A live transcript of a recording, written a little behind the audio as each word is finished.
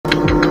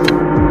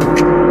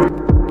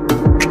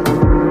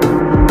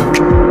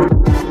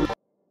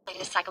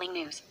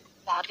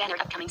Van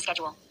Aert's upcoming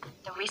schedule.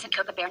 The recent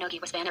Copa Bernogi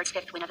was Van Aert's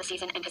 5th win of the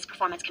season, and his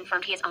performance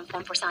confirmed he is on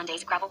form for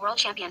Sunday's Gravel World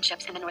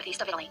Championships in the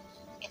northeast of Italy.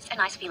 It's a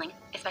nice feeling,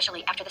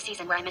 especially after the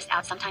season where I missed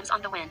out sometimes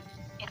on the win.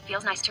 It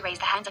feels nice to raise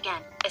the hands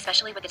again,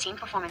 especially with the team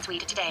performance we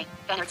did today,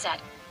 Van Aert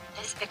said.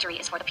 This victory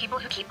is for the people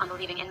who keep on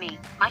believing in me,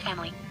 my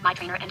family, my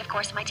trainer, and of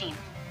course my team.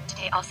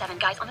 Today all 7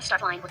 guys on the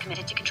start line were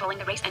committed to controlling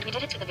the race, and we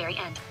did it to the very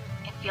end.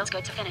 It feels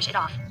good to finish it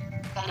off.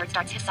 Van Aert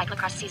starts his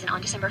cyclocross season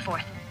on December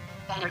 4th.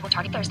 Van Aert will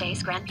target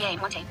Thursday's Grand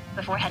Piemonte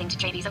before heading to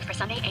Treviso for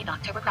Sunday 8th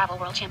October Gravel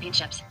World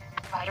Championships.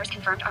 Riders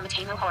confirmed are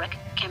Mateo Mohoric,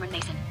 Cameron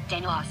Mason,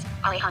 Daniel Oss,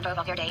 Alejandro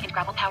Valverde, and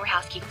gravel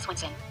powerhouse Keegan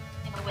Swinson.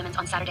 In the women's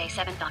on Saturday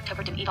 7th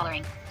October, Demi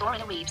Vollering,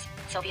 Lorena Weaves,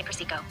 Sylvia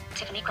Persico,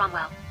 Tiffany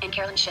Cromwell, and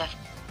Carolyn Schiff.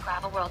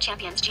 Gravel World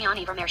champions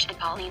Gianni Vermeersch and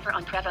Pauline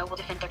Veron-Prevost will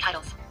defend their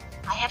titles.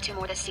 I have 2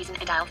 more this season,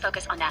 and I'll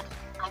focus on that.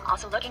 I'm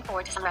also looking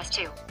forward to some rest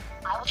too.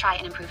 I will try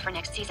and improve for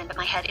next season, but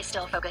my head is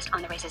still focused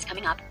on the races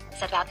coming up,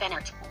 said Wout van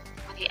Aert.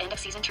 With the end of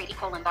season Treaty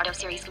Lombardo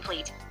series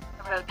complete,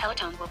 the road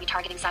peloton will be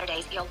targeting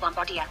Saturday's Il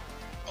Lombardia.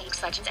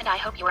 Thanks legends, and I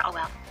hope you are all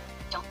well.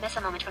 Don't miss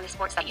a moment from the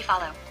sports that you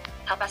follow.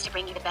 Help us to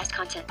bring you the best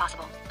content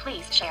possible.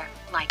 Please share,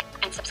 like,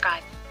 and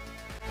subscribe.